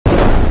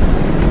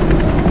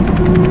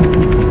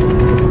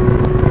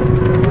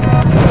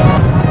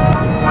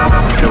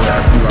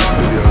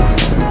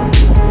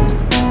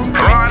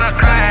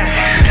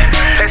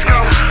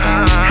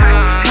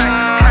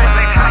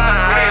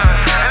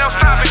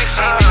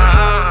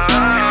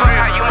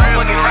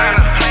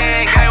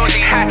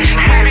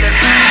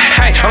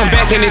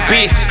in this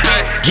bitch.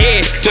 Yeah,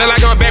 just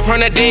like I'm back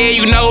from the dead,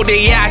 you know that,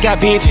 yeah, I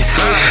got vengeance.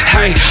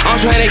 Hey, I'm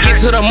trying to get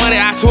to the money,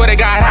 I swear to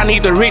God, I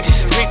need the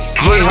riches.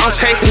 Yeah, I'm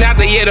chasing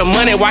after, yeah, the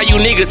money, while you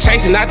niggas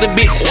chasing out the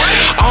bitch.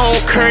 I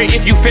don't care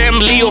if you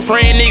family or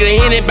friend,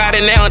 nigga,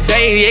 anybody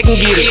nowadays, they can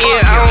get it.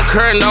 Yeah, I don't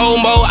care no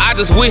more, I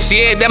just wish,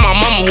 yeah, that my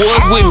mama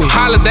was with me.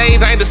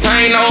 Holidays ain't the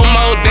same no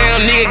more,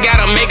 damn nigga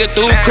gotta make it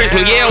through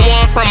Christmas. Yeah,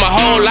 one from a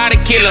whole lot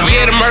of killers.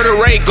 Yeah, the murder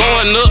rate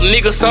going up,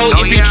 nigga, so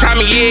if you try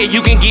me, yeah,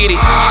 you can get it.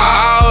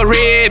 All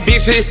red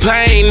bitches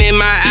plain in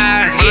my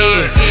eyes,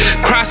 yeah.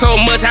 Cry so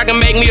much I can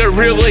make me a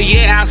river,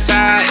 yeah,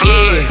 outside,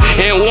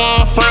 yeah. And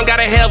one front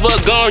gotta have a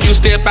gun, you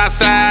step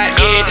outside,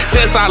 yeah.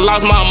 Since I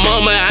lost my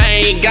mama,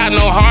 I ain't got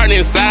no heart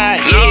inside,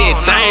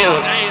 yeah,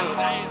 damn.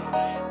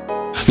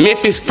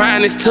 Memphis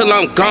finest till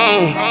I'm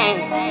gone.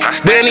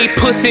 Then these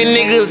pussy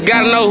niggas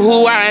gotta know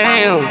who I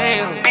am.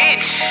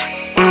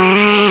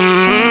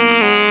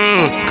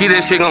 Keep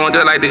that shit going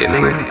just like that,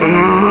 nigga.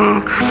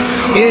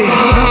 Yeah,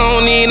 I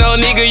don't need no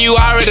nigga, you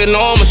already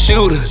know I'm a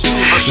shooter.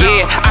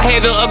 Yeah, I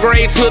had to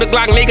upgrade to the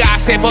Glock, nigga, I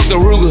said fuck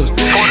the Ruger.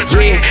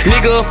 Yeah,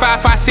 nigga,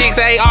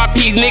 5.56 ARP,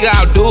 nigga,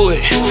 I'll do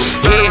it.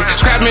 Yeah,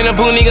 scrap me in the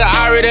boo, nigga,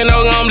 I already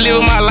know I'm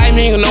living my life,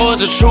 nigga, know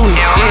it's the truth.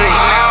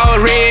 Yeah,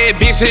 all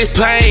red bitches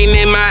plain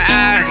in my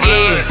eyes,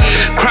 yeah.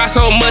 Cry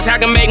so much I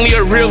can make me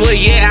a river,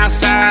 yeah,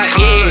 outside,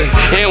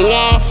 yeah. And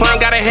one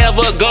front gotta have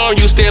a gun,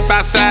 you step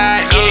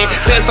outside, yeah.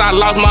 Since I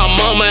lost my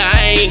mama,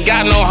 I ain't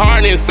got no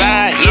heart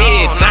inside,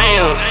 yeah,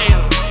 damn.